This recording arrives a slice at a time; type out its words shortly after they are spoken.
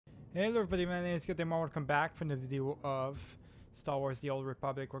Hello everybody, my name is Katem. Welcome back from the video of Star Wars The Old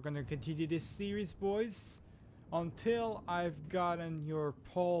Republic. We're going to continue this series, boys, until I've gotten your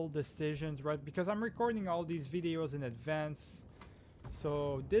poll decisions right, because I'm recording all these videos in advance.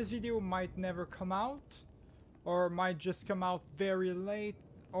 So this video might never come out, or might just come out very late,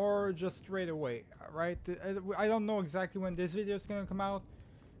 or just straight away, right? I don't know exactly when this video is going to come out,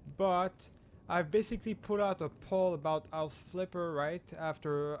 but I've basically put out a poll about House Flipper, right,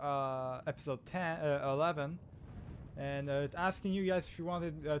 after episode 11, and asking you guys if you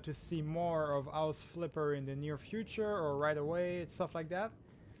wanted to see more of House Flipper in the near future or right away, stuff like that.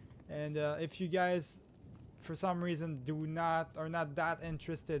 And if you guys, for some reason, are not that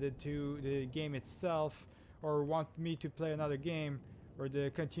interested into the game itself, or want me to play another game or to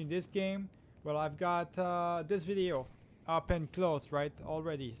continue this game, well, I've got this video up and close right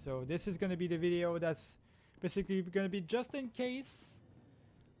already. So this is gonna be the video that's basically gonna be just in case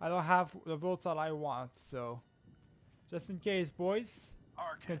I don't have the votes that I want. So just in case, boys,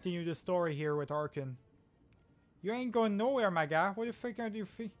 let's continue the story here with Arkin. You ain't going nowhere, my guy. What the fuck are you?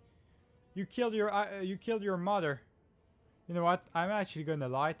 You killed your mother. You know what? I'm actually gonna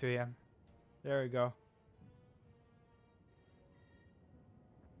lie to him. There we go.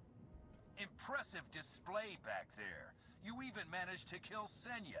 Impressive display back there. You even managed to kill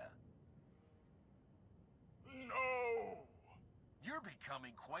Senya. No! You're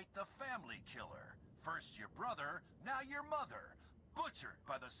becoming quite the family killer. First your brother, now your mother. Butchered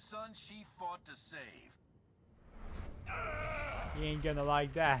by the son she fought to save. He ain't gonna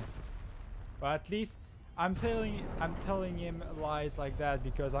like that. But at least I'm telling him lies like that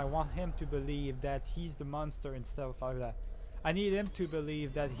because I want him to believe that he's the monster and stuff like that. I need him to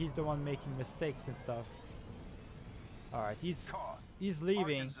believe that he's the one making mistakes and stuff. Alright, he's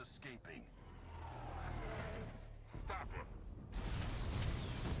leaving. Escaping. Stop him.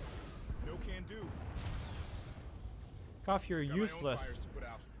 No can do. Cough, you're useless.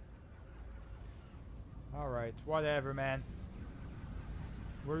 Alright, whatever, man.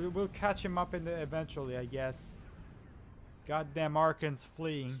 We'll catch him up eventually, I guess. Goddamn Arkin's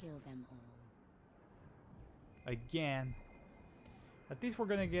fleeing. Kill them all. Again. At least we're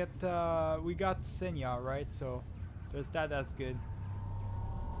gonna get, we got Senya, right? So there's that, that's good.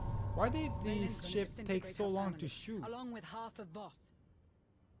 Why did these ships take so long to shoot? Along with half of Voss.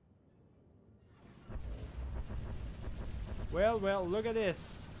 Well, look at this.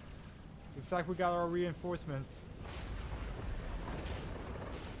 Looks like we got our reinforcements.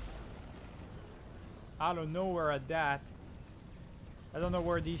 Out of nowhere at that. I don't know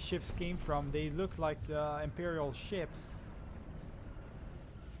where these ships came from. They look like Imperial ships.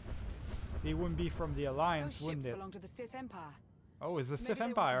 They wouldn't be from the Alliance, Those wouldn't ships it? belong to the Sith Empire. Oh, it's the Maybe Sith they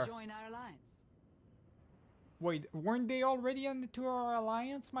want Empire. to join our alliance. Wait, weren't they already into our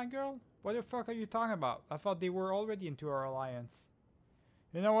alliance, my girl? What the fuck are you talking about? I thought they were already into our alliance.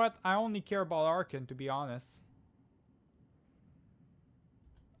 You know what? I only care about Arkin, to be honest.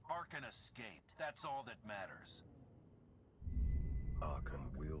 Arkin escaped. That's all that matters. Arkin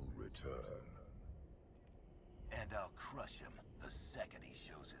will return. And I'll crush him the second he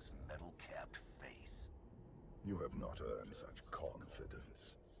shows his metal-capped face. You have not earned such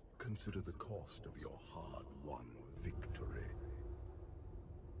confidence. Consider the cost of your hard-won victory.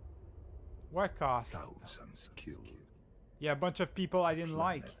 What cost? Thousands killed. Yeah, a bunch of people I didn't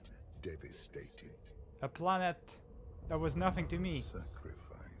like. Devastated. A planet that was nothing to me. Sacrifice.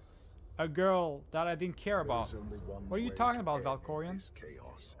 A girl that I didn't care about. There is only one What are you way talking to about, end Valkorian? this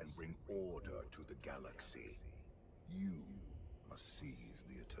chaos and bring order to the galaxy. You must seize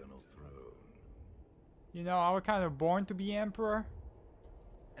the eternal throne. You know, I was kind of born to be Emperor.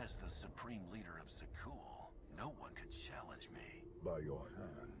 As the supreme leader of Zakul, no one could challenge me. By your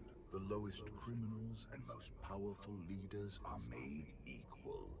hand, the lowest criminals and most powerful leaders are made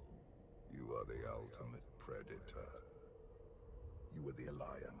equal. You are the ultimate predator. You are the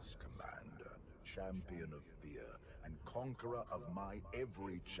Alliance commander, champion of fear, and conqueror of my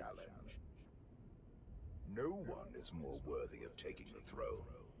every challenge. No one is more worthy of taking the throne.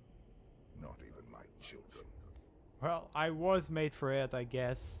 Not even my children. Well, I was made for it, I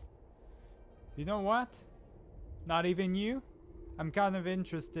guess. You know what? Not even you? I'm kind of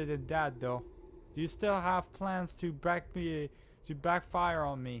interested in that, though. Do you still have plans to backfire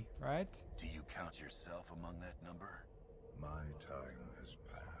on me, right? Do you count yourself among that number? My time has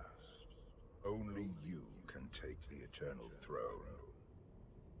passed. Only you can take the eternal throne.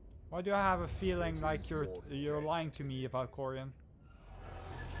 Why do I have a feeling like you're lying to me, Valkorian?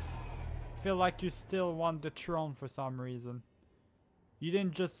 I feel like you still want the throne for some reason. You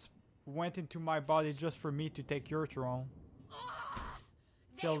didn't just went into my body just for me to take your throne.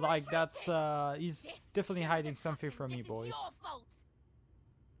 Feel like that's he's definitely hiding something from me, boys. Your fault.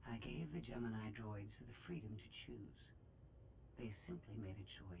 I gave the Gemini droids the freedom to choose. They simply made a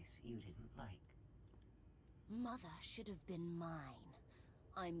choice you didn't like. Mother should have been mine.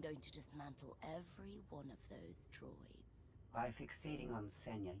 I'm going to dismantle every one of those droids. By fixating on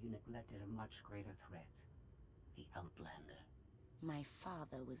Senya, you neglected a much greater threat. The Outlander. My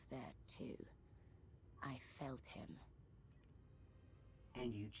father was there too. I felt him.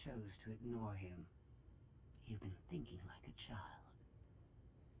 And you chose to ignore him. You've been thinking like a child.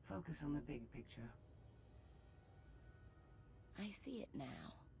 Focus on the big picture. I see it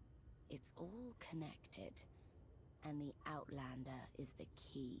now. It's all connected. And the Outlander is the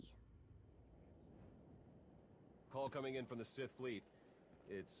key. Call coming in from the Sith fleet.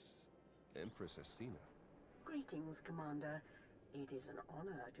 It's Empress Asina. Greetings, Commander. It is an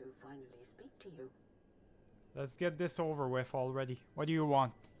honor to finally speak to you. Let's get this over with already. What do you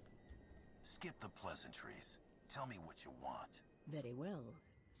want? Skip the pleasantries. Tell me what you want. Very well.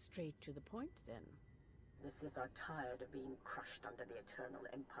 Straight to the point, then. The Sith are tired of being crushed under the Eternal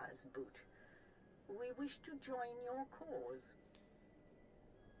Empire's boot. We wish to join your cause.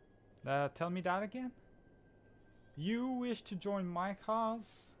 Tell me that again? You wish to join my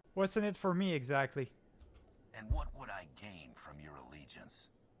cause? What's in it for me exactly? And what would I gain from your allegiance?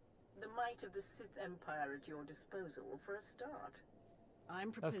 The might of the Sith Empire at your disposal for a start. I'm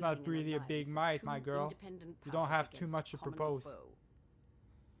That's proposing not really a an big alliance might, of my two girl. independent You don't powers have too against much a to common propose. foe.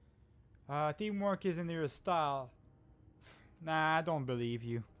 Teamwork isn't your style. Nah, I don't believe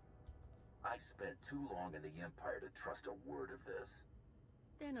you. I spent too long in the Empire to trust a word of this.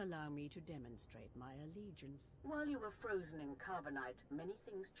 Then allow me to demonstrate my allegiance. While you were frozen in carbonite, many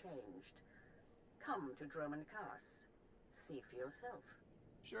things changed. Come to Dromund Kaas. See for yourself.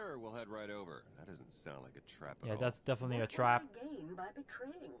 Sure, we'll head right over. That doesn't sound like a trap at Yeah, all. that's definitely a What trap. would I gain by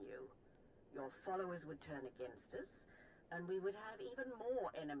betraying you? Your followers would turn against us, and we would have even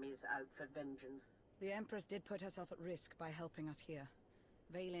more enemies out for vengeance. The Empress did put herself at risk by helping us here.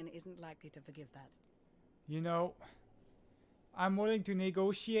 Vaylin isn't likely to forgive that. You know, I'm willing to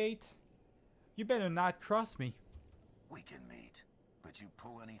negotiate. You better not cross me. We can meet, but you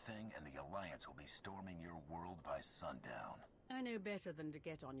pull anything and the Alliance will be storming your world by sundown. I know better than to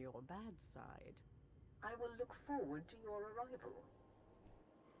get on your bad side. I will look forward to your arrival.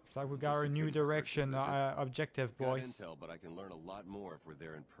 Looks like we got our new direction objective, Got boys. intel, but I can learn a lot more if we're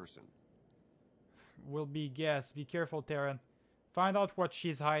there in person. Will be guessed. Be careful, Terran. Find out what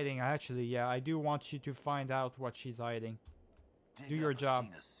she's hiding. Actually, yeah, I do want you to find out what she's hiding. Dig Do your up job.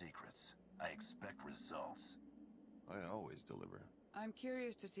 Asina's secrets. I expect results. I always deliver. I'm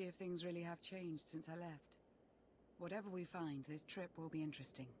curious to see if things really have changed since I left. Whatever we find, this trip will be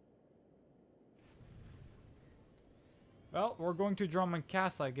interesting. Well, we're going to Dromund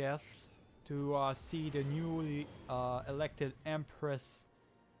Kaas, I guess, to see the newly elected Empress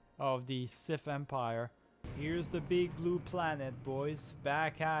of the Sith Empire. Here's the big blue planet, boys.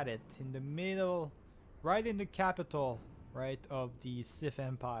 Back at it. In the middle, right in the capital, right, of the Sith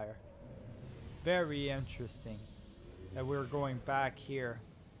Empire. Very interesting that we're going back here.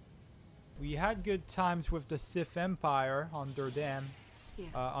 We had good times with the Sith Empire under them. Here,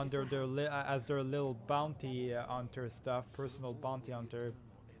 Under their as their little bounty hunter stuff, personal bounty hunter.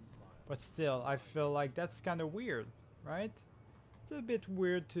 But still, I feel like that's kind of weird, right? It's a bit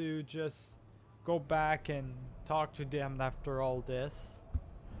weird to just go back and talk to them after all this.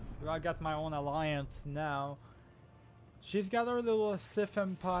 I got my own alliance now. She's got her little Sith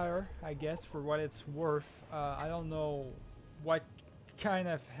Empire, I guess, for what it's worth. I don't know what kind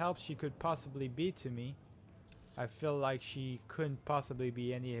of help she could possibly be to me. I feel like she couldn't possibly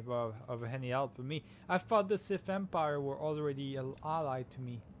be any of any help to me. I thought the Sith Empire were already allied to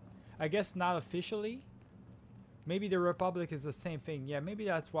me. I guess not officially. Maybe the Republic is the same thing. Yeah, maybe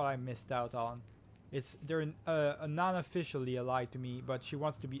that's what I missed out on. They're non-officially allied to me, but she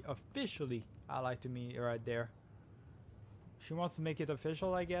wants to be officially allied to me right there. She wants to make it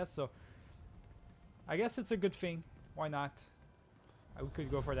official, I guess. So I guess it's a good thing. Why not? We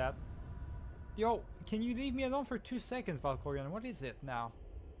could go for that. Yo, can you leave me alone for 2 seconds, Valkorian? What is it now?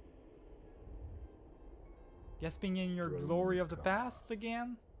 Gasping in your glory of the past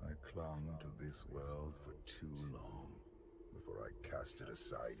again? I clung to this world for too long before I cast it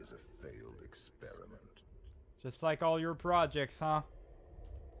aside as a failed experiment. Just like all your projects, huh?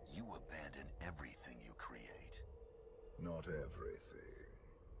 You abandon everything you create. Not everything.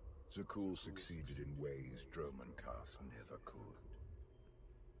 Zakul succeeded in ways Dromund Kaas never could.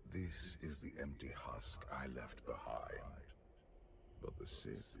 This is the empty husk I left behind. But the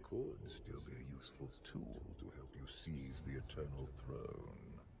Sith could still be a useful tool to help you seize the Eternal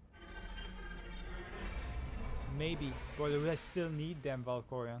Throne. maybe. But I still need them,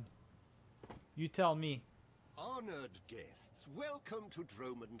 Valkorion. You tell me. Honored guests, welcome to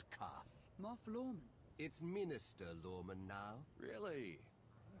Dromund Kaas. Moff Lorman. It's Minister Lorman now. Really?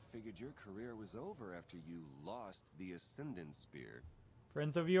 I figured your career was over after you lost the Ascendant Spear.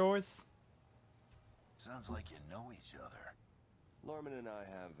 Friends of yours? Sounds like you know each other. Lorman and I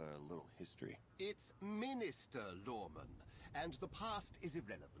have a little history. It's Minister Lorman, and the past is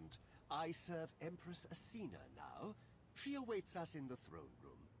irrelevant. I serve Empress Asina now. She awaits us in the throne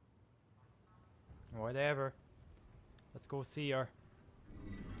room. Whatever. Let's go see her.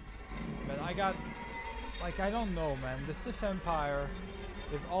 But I got... Like, I don't know, man. The Sith Empire,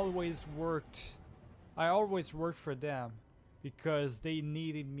 they've always worked... I always worked for them. Because they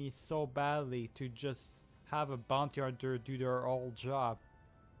needed me so badly to just have a bounty hunter do their whole job.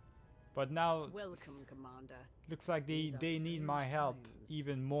 But now... Welcome, Commander. Looks like they need my help times.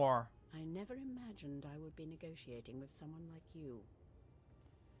 even more. I never imagined I would be negotiating with someone like you.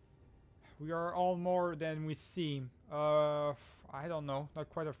 We are all more than we seem. I don't know. Not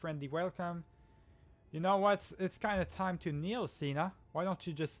quite a friendly welcome. You know what? It's kind of time to kneel, Sina. Why don't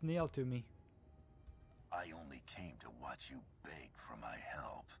you just kneel to me? I only came to watch you beg for my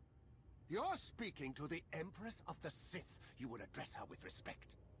help. You're speaking to the Empress of the Sith. You will address her with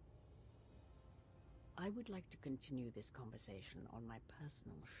respect. I would like to continue this conversation on my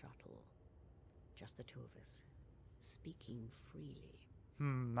personal shuttle. Just the two of us, speaking freely.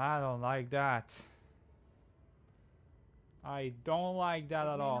 I don't like that. I don't like that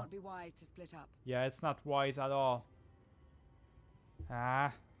at all. It may not be wise to split up. Yeah, it's not wise at all.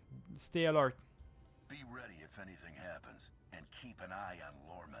 Ah, stay alert. Be ready if anything happens, and keep an eye on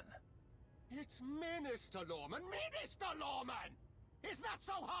Lorman. It's Minister Lorman! Minister Lorman! Is that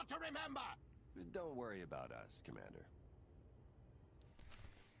so hard to remember? Don't worry about us, Commander.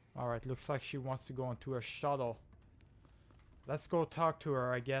 Alright, looks like she wants to go onto a shuttle. Let's go talk to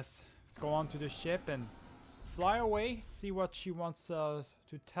her, I guess. Let's go onto the ship and fly away, see what she wants to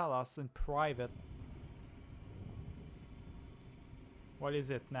tell us in private. What is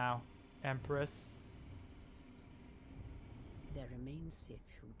it now, Empress? There remain Sith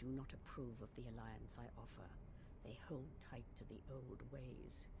who do not approve of the alliance I offer. They hold tight to the old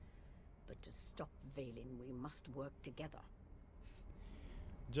ways. But to stop Vaylin, we must work together.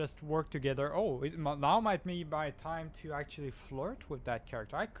 Just work together. Oh, now might be my time to actually flirt with that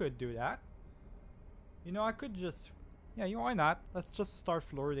character. I could do that. You know, I could just... Yeah, why not? Let's just start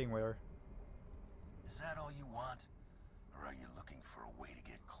flirting with her. Is that all you want? Or are you looking for a way to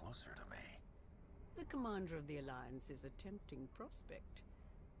get closer to me? The commander of the alliance is a tempting prospect.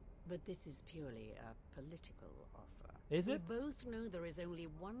 But this is purely a political offer. Is it? We both know there is only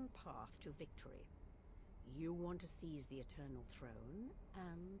one path to victory. You want to seize the Eternal Throne,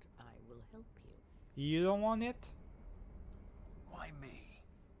 and I will help you. You don't want it? Why me?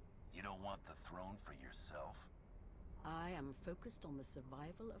 You don't want the throne for yourself? I am focused on the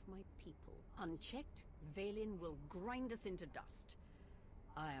survival of my people. Unchecked, Vaylin will grind us into dust.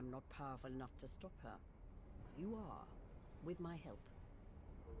 I am not powerful enough to stop her. You are, with my help.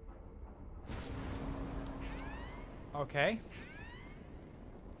 Okay.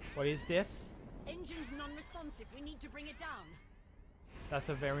 What is this? Engine's non-responsive. We need to bring it down. That's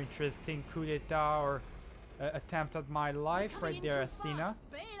a very interesting coup d'etat or attempt at my life right there, Asina.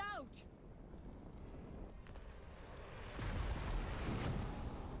 Bail out!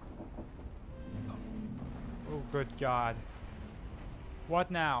 Oh, good God. What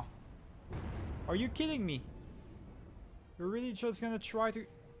now? Are you kidding me? You're really just gonna try to...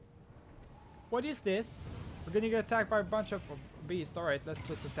 What is this? We're gonna get attacked by a bunch of beasts. Alright, let's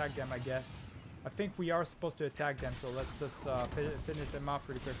just attack them, I guess. I think we are supposed to attack them, so let's just finish them off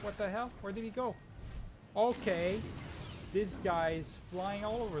really quick. What the hell? Where did he go? Okay. This guy is flying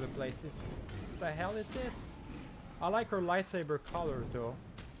all over the place. What the hell is this? I like her lightsaber color, though.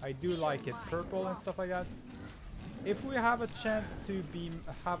 I do like it. Purple and stuff like that. If we have a chance to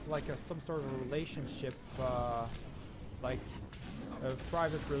have like some sort of relationship, like a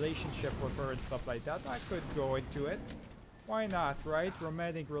private relationship with her and stuff like that, I could go into it. Why not, right?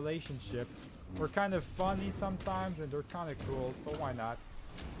 Romantic relationships. We're kind of funny sometimes and they're kind of cool, so why not?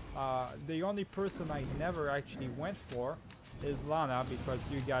 The only person I never actually went for is Lana, because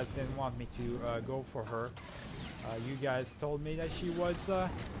you guys didn't want me to go for her. You guys told me that she was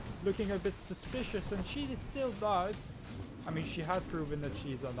looking a bit suspicious, and she still does. I mean, she has proven that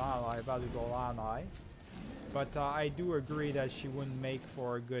she's an ally, a valuable ally. But I do agree that she wouldn't make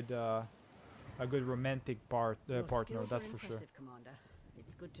for a good romantic partner, that's for sure. Commander.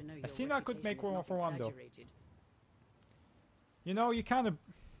 It's good to know I seen I could make one for one, though. exaggerated. You know, you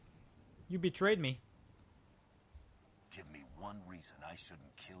betrayed me. one reason I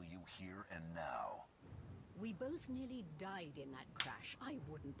shouldn't kill you here and now. We both nearly died in that crash. I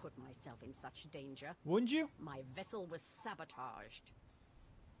wouldn't put myself in such danger. Wouldn't you? My vessel was sabotaged.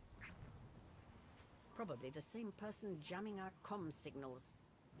 Probably the same person jamming our comm signals.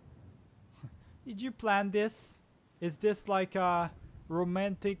 Did you plan this? Is this like a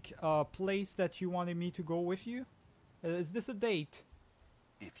romantic place that you wanted me to go with you? Is this a date?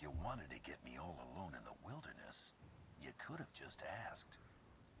 If you wanted to get me all alone in the wilderness, you could have just asked.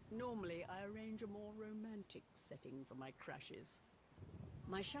 Normally, I arrange a more romantic setting for my crashes.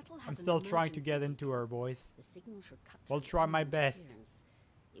 My shuttle has I'm still trying to get into her, boys. The signal should cut We'll through try my any best. interference.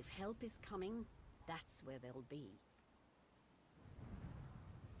 If help is coming, that's where they'll be.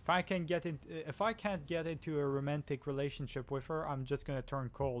 If I can't get into a romantic relationship with her, I'm just gonna turn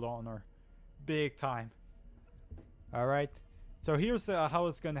cold on her, big time. All right. So here's how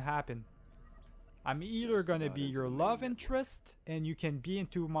it's gonna happen. I'm either gonna be your love interest, and you can be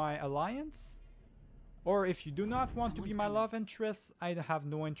into my alliance, or if you do not want to be my love interest, I have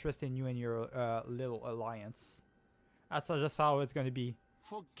no interest in you and your little alliance. That's just how it's gonna be.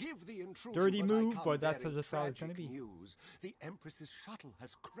 Forgive the intrusion, Dirty move, I but that's bearing just how it's gonna tragic be. News. The Empress's shuttle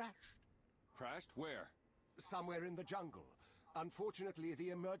has crashed. Crashed where? Somewhere in the jungle. Unfortunately, the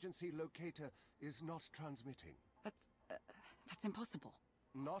emergency locator is not transmitting. That's impossible.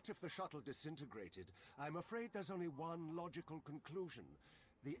 Not if the shuttle disintegrated. I'm afraid there's only one logical conclusion.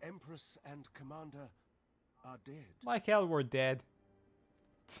 The Empress and Commander are dead. Like hell, we're dead.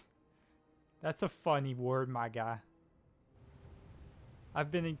 That's a funny word, my guy.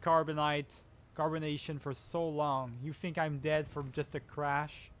 I've been in carbonation for so long. You think I'm dead from just a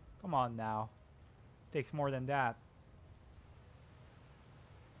crash? Come on now. Takes more than that.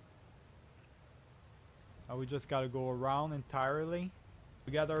 We just gotta go around entirely.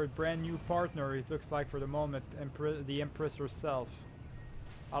 We got our brand new partner, it looks like for the moment, the Empress herself.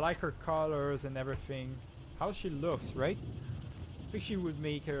 I like her colors and everything. How she looks, right? I think she would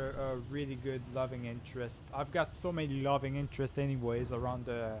make her a really good loving interest. I've got so many loving interests anyways around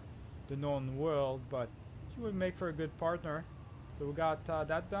the known world, but she would make for a good partner. So we got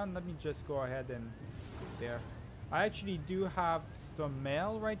that done. Let me just go ahead and put there. I actually do have some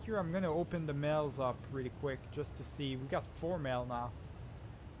mail right here. I'm gonna open the mails up really quick just to see. We got 4 mail now.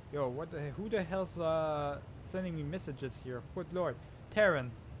 Yo, who the hell's sending me messages here? Good lord.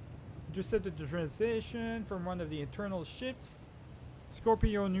 Terran. Interested in the transition from one of the internal ships.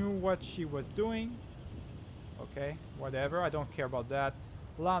 Scorpio knew what she was doing. Okay, whatever. I don't care about that.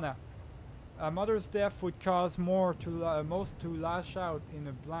 Lana. A mother's death would cause most to lash out in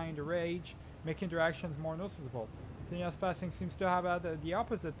a blind rage, make interactions more noticeable. Kenya's passing seems to have had the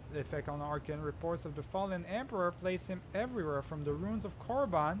opposite effect on Arkan. Reports of the fallen emperor place him everywhere from the ruins of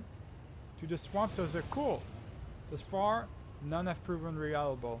Korban to the swamps of Zakul. Thus far, none have proven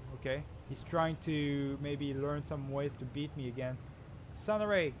reliable. Okay, he's trying to maybe learn some ways to beat me again.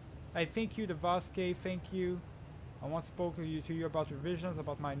 Sunray, I thank you, the Vasque, thank you. I once spoke to you about your visions,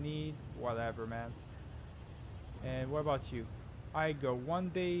 about my need, whatever, man. And what about you? I go 1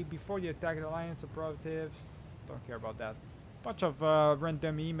 day before the attack of the Alliance operatives. Don't care about that. Bunch of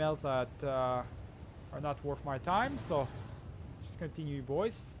random emails that are not worth my time, so just continue,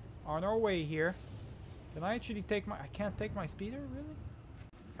 boys. On our way here. Can I actually take my... I can't take my speeder, really?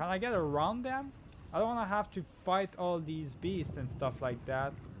 Can I get around them? I don't want to have to fight all these beasts and stuff like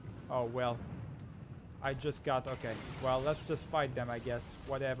that. Oh, well. I just got... Okay. Well, let's just fight them, I guess.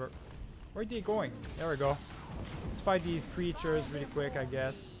 Whatever. Where are they going? There we go. Let's fight these creatures really quick, I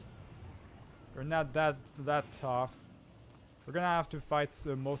guess. They're not that tough. We're gonna have to fight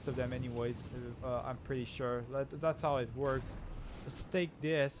most of them anyways. I'm pretty sure. That's how it works. Let's take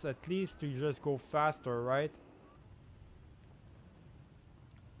this. At least to just go faster, right?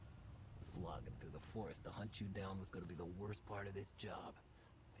 Slogging through the forest to hunt you down was gonna be the worst part of this job.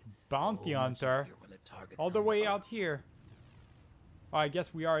 It's Bounty so much hunter. easier when the targets All the come way close. out here. Oh, I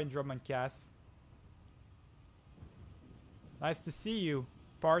guess we are in Dromund Kaas. Nice to see you,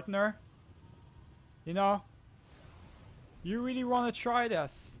 partner. You know, you really want to try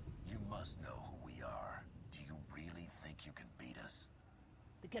this. You must know who we are. Do you really think you can beat us?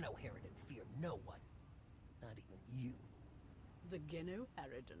 The Geno Harridan fear no one. Not even you. The Geno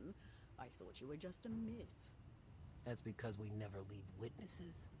Harridan? I thought you were just a myth. That's because we never leave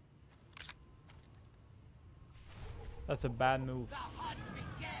witnesses. That's a bad move.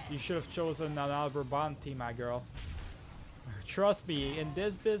 You should have chosen an Alberbanti, my girl. Trust me, in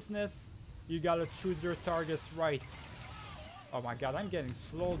this business, you gotta choose your targets right. Oh my god, I'm getting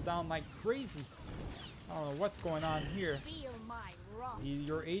slowed down like crazy. I don't know what's going on here. Feel my wrath.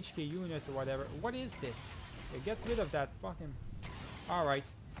 Your HK units or whatever. What is this? Yeah, get rid of that fucking... Alright.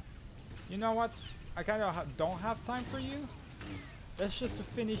 You know what? I kind of don't have time for you. Let's just to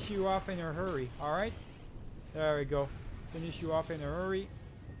finish you off in a hurry, alright? There we go. Finish you off in a hurry.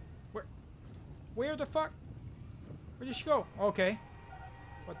 Where the fuck? Where did she go? Okay.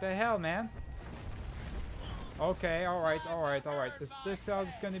 What the hell, man? Okay, alright, alright, alright. Is this how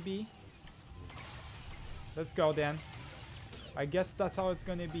it's gonna be? Let's go then. I guess that's how it's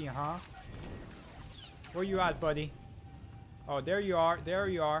gonna be, huh? Where you at, buddy? Oh, there you are. There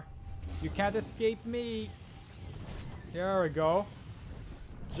you are. You can't escape me. There we go.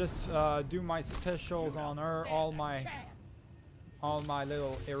 Just do my specials on her. All my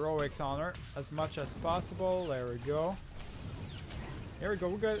little heroics on her as much as possible. There we go. There we go.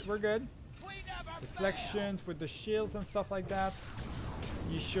 We're good. We're good. Reflections with the shields and stuff like that.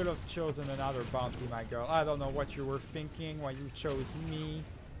 You should have chosen another bounty, my girl. I don't know what you were thinking when you chose me.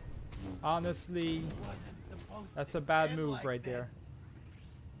 Honestly, that's a bad move right there.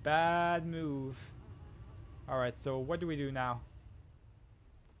 Bad move. Alright, so what do we do now?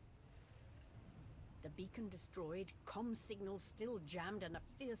 The beacon destroyed, comm signals still jammed, and a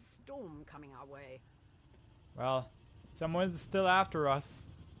fierce storm coming our way. Well, someone's still after us.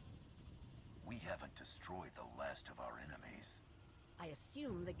 We haven't destroyed the last of our enemies. I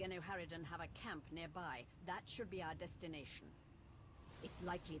assume the Genoharidon have a camp nearby. That should be our destination. It's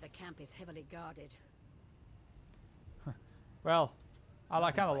likely the camp is heavily guarded. Well,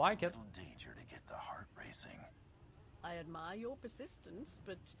 I kind of like it. Danger to get the heart racing. I admire your persistence,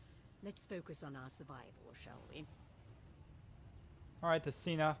 but let's focus on our survival, shall we? Alright,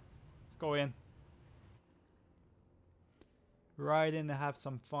 Athena. Let's go in. Right in to have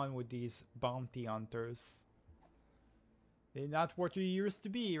some fun with these bounty hunters. They're not what we used to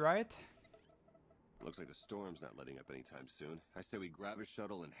be, right? Looks like the storm's not letting up anytime soon. I say we grab a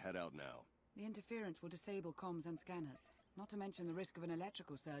shuttle and head out now. The interference will disable comms and scanners, not to mention the risk of an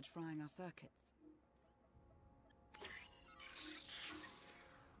electrical surge frying our circuits.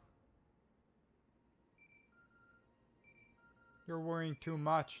 You're worrying too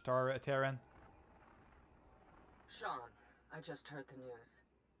much, Terran. Sean, I just heard the news.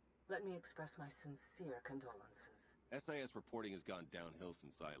 Let me express my sincere condolences. SIS reporting has gone downhill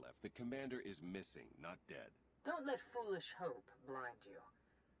since I left. The commander is missing, not dead. Don't let foolish hope blind you.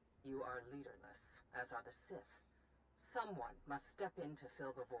 You are leaderless, as are the Sith. Someone must step in to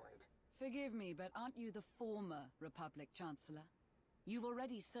fill the void. Forgive me, but aren't you the former Republic Chancellor? You've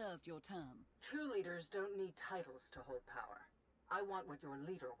already served your term. True leaders don't need titles to hold power. I want what your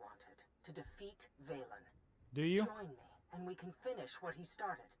leader wanted, to defeat Valen. Do you? Join me, and we can finish what he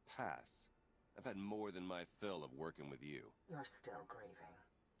started. Pass. I've had more than my fill of working with you. You're still grieving.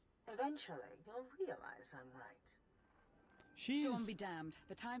 Eventually, you'll realize I'm right. Storm be damned.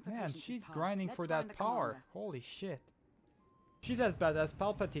 The time for man, patience she's is past. grinding Let's for find that the power. commander. Holy shit. She's as bad as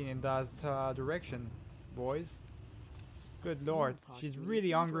Palpatine in that direction, boys. Good lord. She's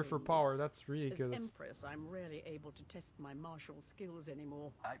really hungry for power. That's really As good. Empress, I'm rarely able to test my martial skills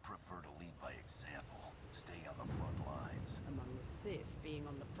anymore. I prefer to lead by example, stay on the front lines. Among the Sith, being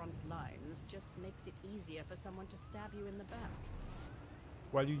on the front lines just makes it easier for someone to stab you in the back.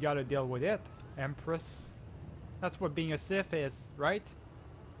 Well, you gotta deal with it, Empress. That's what being a Sith is, right?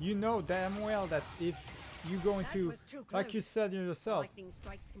 You know damn well that if you going to, like you said yourself. Lightning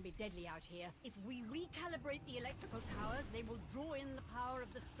strikes can be deadly out here. If we recalibrate the electrical towers, they will draw in the power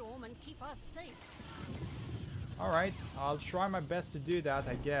of the storm and keep us safe. Alright, I'll try my best to do that,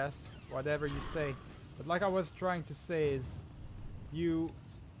 I guess. Whatever you say. But like I was trying to say is, you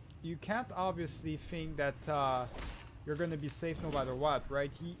can't obviously think that you're gonna be safe no matter what,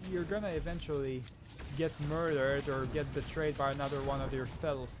 right? You're gonna eventually get murdered or get betrayed by another one of your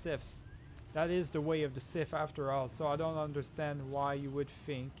fellow Siths. That is the way of the Sith after all, so I don't understand why you would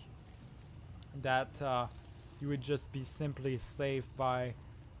think that you would just be simply safe by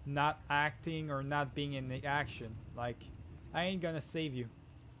not acting or not being in the action. Like, I ain't gonna save you.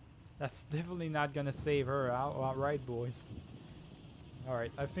 That's definitely not gonna save her outright, boys.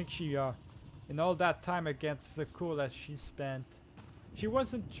 Alright, I think she, in all that time against Zakul that she spent, she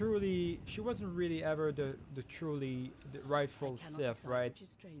wasn't really ever the rightful Sith, right? Which is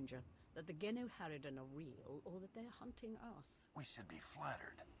stranger, that the Genoharidon are real or that they're hunting us. We should be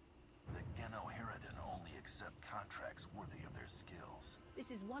flattered. The Genoharidon only accept contracts worthy of their skills.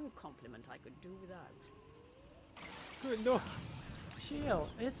 This is one compliment I could do without. Good, look. Chill,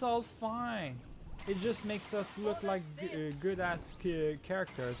 it's all fine. It just makes us look like good-ass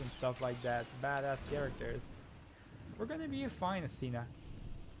characters and stuff like that. Badass characters. We're gonna be fine, Athena.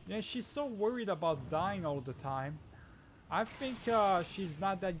 Yeah, she's so worried about dying all the time. I think she's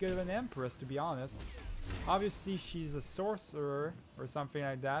not that good of an Empress, to be honest. Obviously, she's a sorcerer or something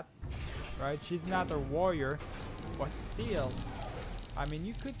like that, right? She's not a warrior, but still, I mean,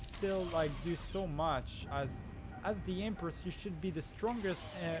 you could still like do so much as the Empress. You should be the strongest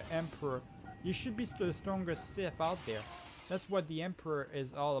Emperor. You should be the strongest Sith out there. That's what the Emperor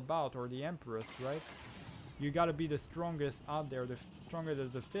is all about, or the Empress, right? You gotta be the strongest out there. The stronger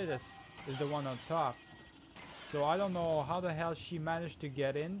the fittest is the one on top. So I don't know how the hell she managed to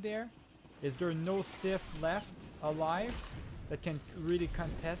get in there. Is there no Sith left alive that can really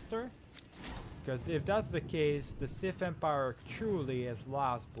contest her? Because if that's the case, the Sith Empire truly is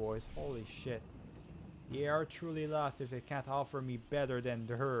lost, boys. Holy shit. They are truly lost if they can't offer me better than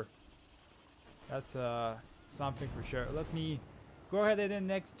her. That's something for sure. Let me go ahead in the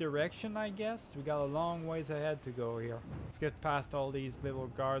next direction, I guess. We got a long ways ahead to go here. Let's get past all these little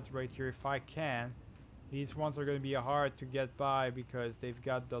guards right here if I can. These ones are going to be hard to get by because they've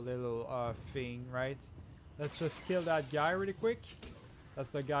got the little thing, right? Let's just kill that guy really quick.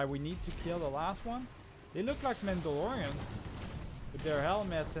 That's the guy we need to kill, the last one. They look like Mandalorians with their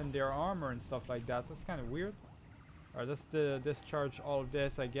helmets and their armor and stuff like that. That's kind of weird. Alright, let's discharge all of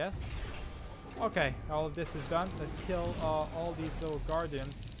this, I guess. Okay, all of this is done. Let's kill all these little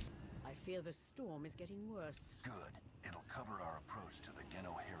guardians. I fear the storm is getting worse. Good. It'll cover our approach to the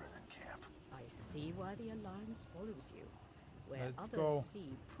Genohiradan camp. I see why the Alliance follows you. Where Let's others go. see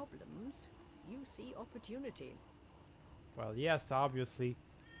problems, you see opportunity. Well, yes, obviously.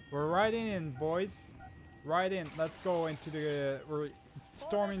 We're riding in, boys. Right in. Let's go into the... we're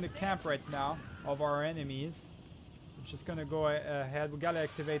storming the camp right now of our enemies. We're just gonna go ahead. We gotta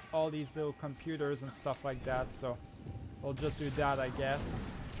activate all these little computers and stuff like that, so we'll just do that, I guess.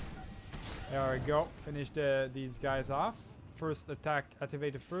 There we go. Finish these guys off. First attack,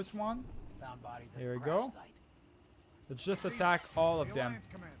 activate the first one. There we go. Let's just attack all of them.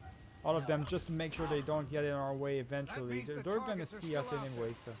 All of them, just to make sure they don't get in our way eventually. They're gonna see us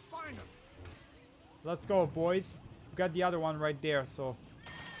anyway, so. Let's go, boys. We got the other one right there, so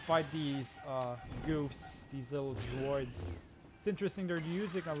let's fight these goofs, these little droids. It's interesting, they're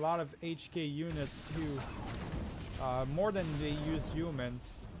using a lot of HK units too. More than they use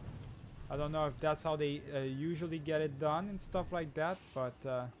humans. I don't know if that's how they usually get it done and stuff like that, but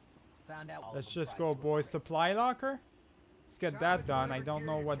let's just go, boys. Supply locker? Let's get that done. I don't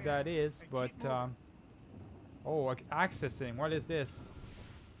know what that is, but oh, accessing. What is this?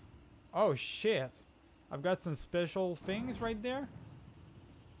 Oh shit. I've got some special things right there.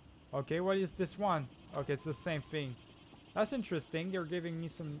 Okay, what is this one? Okay, it's the same thing. That's interesting. They're giving me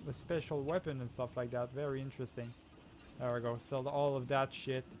some special weapon and stuff like that. Very interesting. There we go. Sell all of that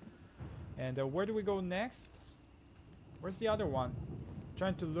shit. And where do we go next? Where's the other one?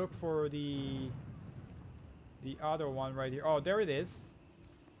 Trying to look for the other one right here. Oh, there it is.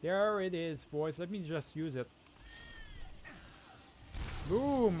 There it is, boys. Let me just use it.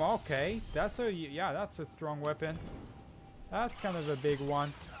 Boom. Okay. That's a strong weapon. That's kind of a big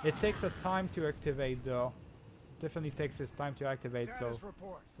one. It takes a time to activate though. Definitely takes its time to activate, so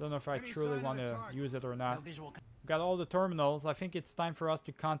I don't know if I truly want to use it or not. Got all the terminals. I think it's time for us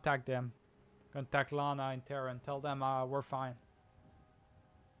to contact them. Contact Lana and Terra and tell them we're fine.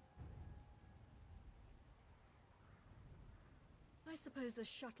 I suppose a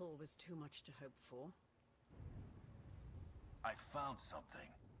shuttle was too much to hope for. I found something.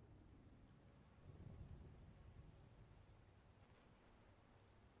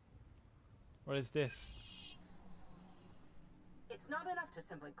 What is this? It's not enough to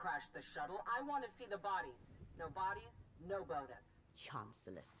simply crash the shuttle. I want to see the bodies. No bodies, no bonus.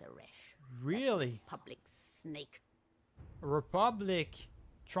 Chancellor Suresh. Really? Public snake. Republic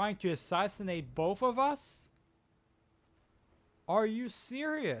trying to assassinate both of us? Are you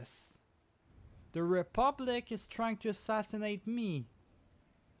serious? The Republic is trying to assassinate me.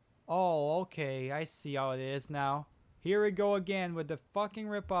 Oh, okay. I see how it is now. Here we go again with the fucking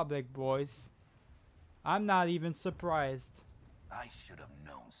Republic, boys. I'm not even surprised. I should have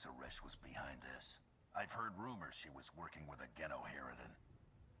known Suresh was behind this. I've heard rumors she was working with a Genohiradan.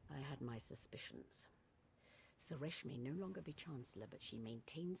 I had my suspicions. Suresh may no longer be Chancellor, but she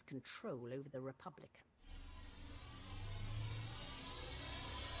maintains control over the Republic.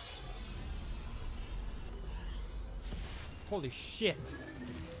 Holy shit.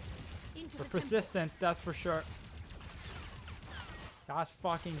 We're persistent, that's for sure. God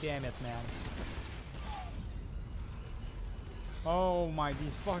fucking damn it, man. Oh my,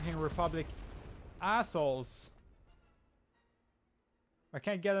 these fucking Republic assholes. I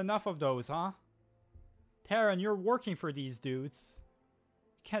can't get enough of those, huh? Terran, you're working for these dudes.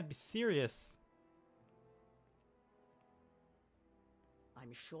 You can't be serious.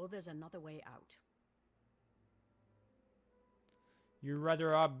 I'm sure there's another way out. You're rather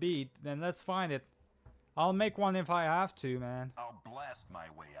upbeat, then let's find it. I'll make one if I have to, man. I'll blast my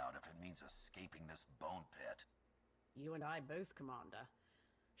way out if it means escaping this bone pit. You and I both, Commander.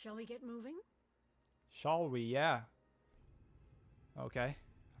 Shall we get moving? Shall we? Yeah. Okay.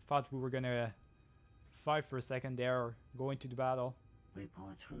 I thought we were gonna fight for a second there or go into the battle.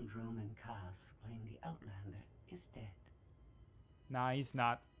 Reports from Dromund Kaas claim the Outlander is dead. Nah, he's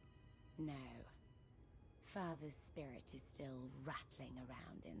not. No. Father's spirit is still rattling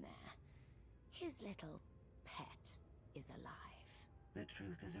around in there. His little pet is alive. The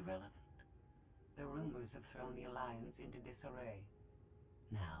truth is irrelevant. The rumors have thrown the Alliance into disarray.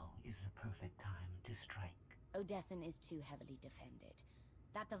 Now is the perfect time to strike. Odesson is too heavily defended.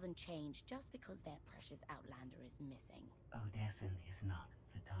 That doesn't change just because their precious Outlander is missing. Odesson is not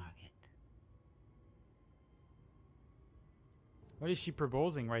the target. What is she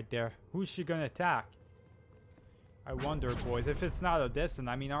proposing right there? Who's she gonna attack? I wonder, boys. If it's not Odesson,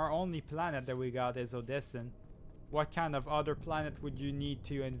 I mean, our only planet that we got is Odesson. What kind of other planet would you need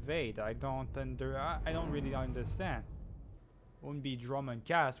to invade? I don't really understand. Wouldn't be Dromund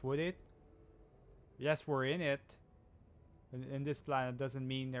Kaas, would it? Yes, we're in it. In this planet doesn't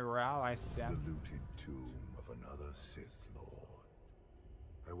mean that we're allies to them. The looted tomb of another Sith Lord.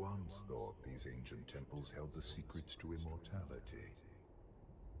 I once thought these ancient temples held the secrets to immortality.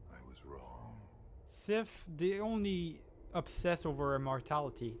 I was wrong. Sith, they only obsess over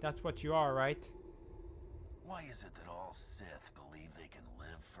immortality. That's what you are, right? Why is it that all Sith believe they can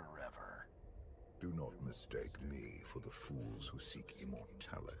live forever? Do not mistake me for the fools who seek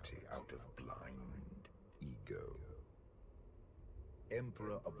immortality out of blind ego.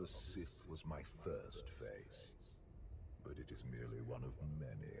 Emperor of the Sith was my first face, but it is merely one of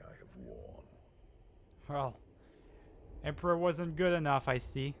many I have worn. Well, Emperor wasn't good enough, I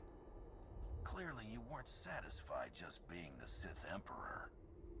see. Clearly you weren't satisfied just being the Sith Emperor.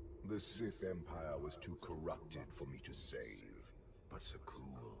 The Sith Empire was too corrupted for me to save, but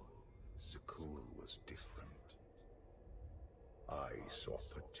Zakul was different. I saw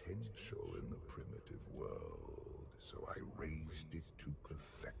potential in the primitive world, so I raised it to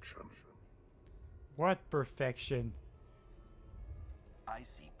perfection. What perfection? I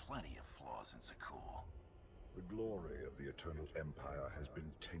see plenty of flaws in Zakul. The glory of the Eternal Empire has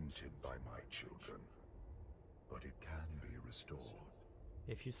been tainted by my children, but it can be restored.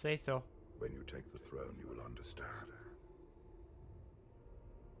 If you say so. When you take the throne, you will understand.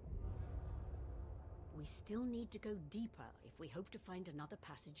 We still need to go deeper if we hope to find another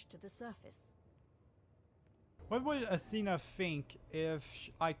passage to the surface. What would Asina think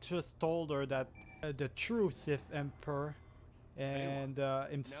if I just told her that the true Sith Emperor and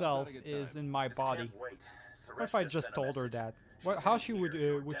himself is in my body? What if I just told her that? How she would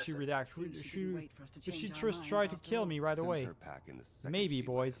she react? Would she just try to kill me right away? Maybe,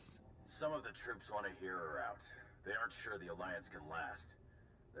 boys. Some of the troops want to hear her out. They aren't sure the Alliance can last.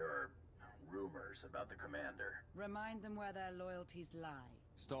 There are rumors about the commander. Remind them where their loyalties lie.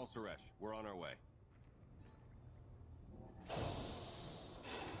 Stall Suresh, we're on our way.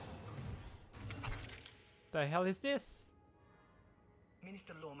 The hell is this?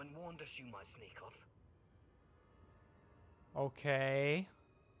 Minister Lorman warned us you might sneak off. Okay.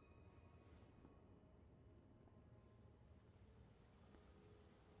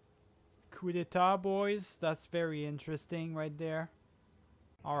 Coup d'etat, boys. That's very interesting right there.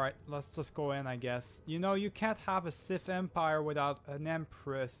 Alright, let's just go in, I guess. You know, you can't have a Sith Empire without an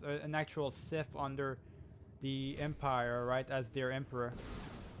Empress, an actual Sith under the Empire, right, as their Emperor.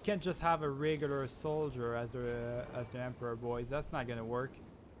 You can't just have a regular soldier as the Emperor, boys. That's not gonna work.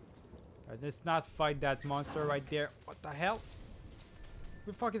 Let's not fight that monster right there. What the hell?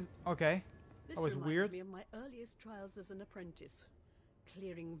 Who the fuck is... Okay. That was weird. This reminds me of my earliest trials as an apprentice.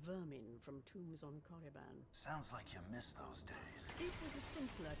 Clearing vermin from tombs on Korriban. Sounds like you missed those days. It was a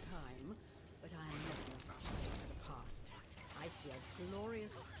simpler time, but I am not nostalgic for the past. I see a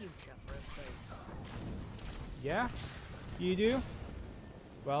glorious future for us both. Yeah? You do?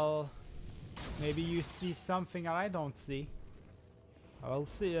 Well, maybe you see something I don't see. I'll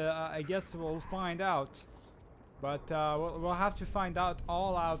see. I guess we'll find out. But we'll have to find out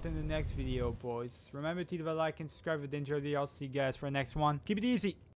all out in the next video, boys. Remember to leave a like and subscribe if you enjoyed the video. I'll see you guys for the next one. Keep it easy.